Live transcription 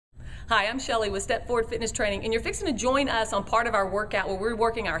Hi, I'm Shelley with Step Forward Fitness Training, and you're fixing to join us on part of our workout where we're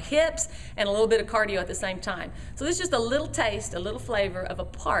working our hips and a little bit of cardio at the same time. So this is just a little taste, a little flavor of a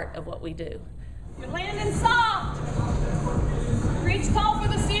part of what we do. You're landing soft. Reach tall for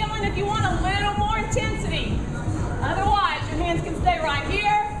the ceiling if you want a little more intensity. Otherwise, your hands can stay right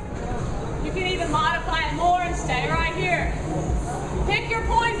here. You can even modify it more and stay right here. Pick your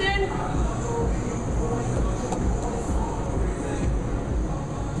poison.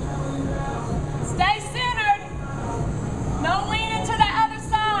 Stay centered. No leaning to the other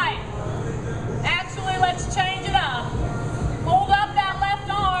side. Actually, let's change it up. Hold up that left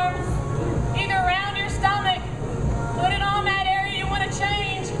arm, either around your stomach, put it on that area you want to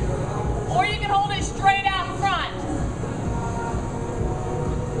change, or you can hold it straight out in front.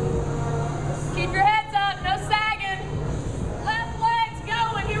 Keep your heads up, no sagging. Left leg's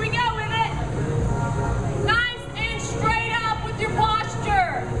going, here we go with it. Nice and straight up with your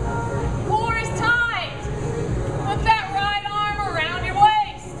posture. Core is tight. Put that right arm around your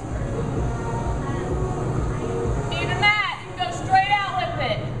waist. Even that, you can go straight out with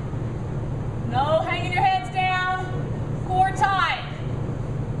it. No hanging your heads down, core tight.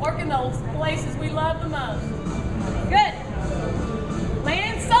 Working those places we love the most. Good.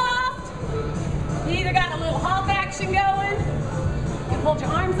 Land soft. You either got a little hop action going, you can hold your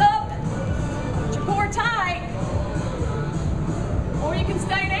arms up, put your core tight, or you can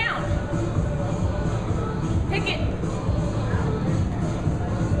stay down. Pick it.